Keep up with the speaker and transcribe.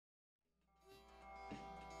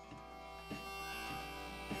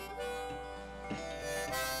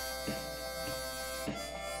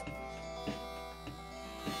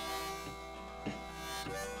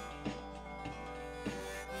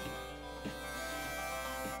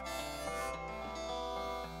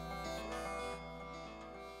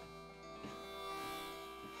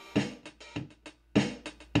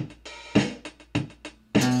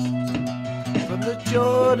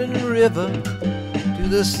Jordan River to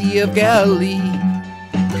the Sea of Galilee,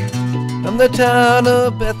 from the town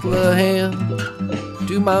of Bethlehem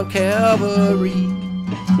to Mount Calvary.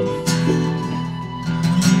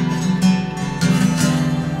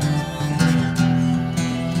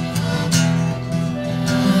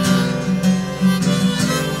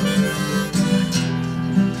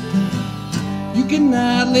 You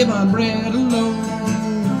cannot live on bread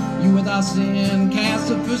alone. You without sin cast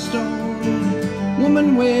the first stone.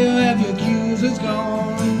 Woman, where have your accusers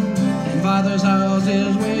gone? And Father's house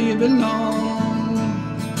is where you belong.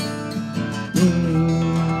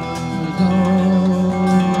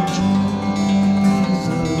 Lord Jesus,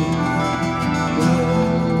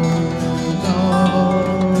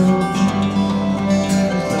 Lord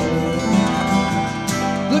Jesus.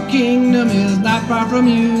 The kingdom is not far from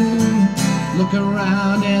you. Look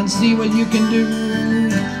around and see what you can do.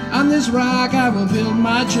 On this rock I will build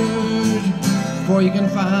my church. Before you can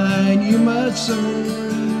find, you must serve.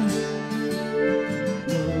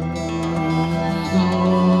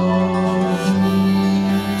 Lord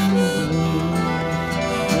Jesus,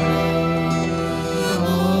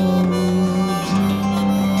 Lord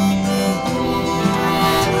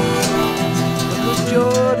From the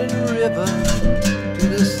Jordan River to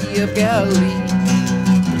the Sea of Galilee,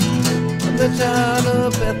 from the town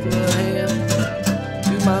of Bethlehem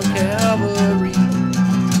to Mount Calvary.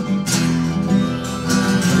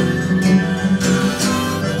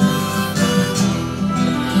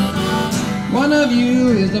 One of you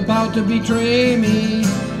is about to betray me.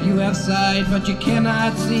 You have sight, but you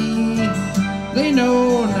cannot see. They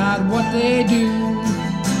know not what they do.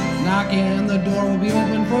 Knock and the door will be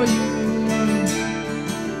open for you.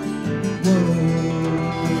 Whoa,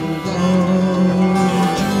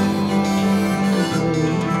 Lord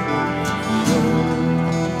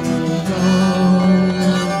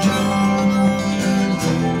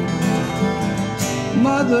Jesus,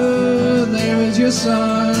 Mother, there is your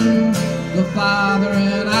son. The Father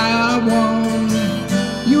and I are one.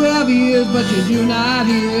 You have ears, but you do not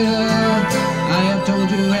hear. I have told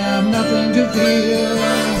you have nothing to fear.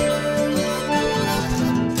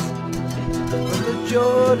 From the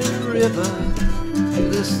Jordan River to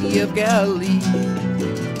the Sea of Galilee,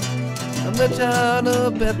 from the town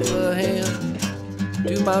of Bethlehem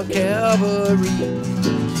to Mount Calvary.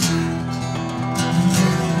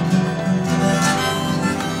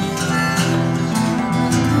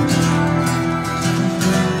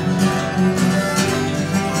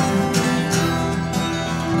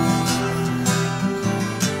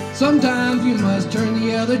 Sometimes you must turn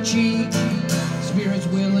the other cheek. Spirit's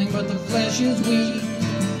willing, but the flesh is weak.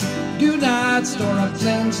 Do not store up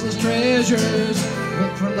senseless treasures.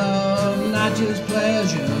 Look for love, not just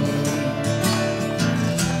pleasure.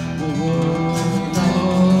 Oh,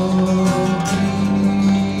 Lord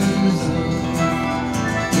Jesus,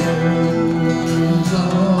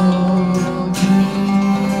 Lord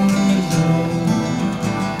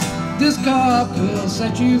Jesus. This cup will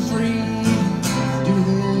set you free.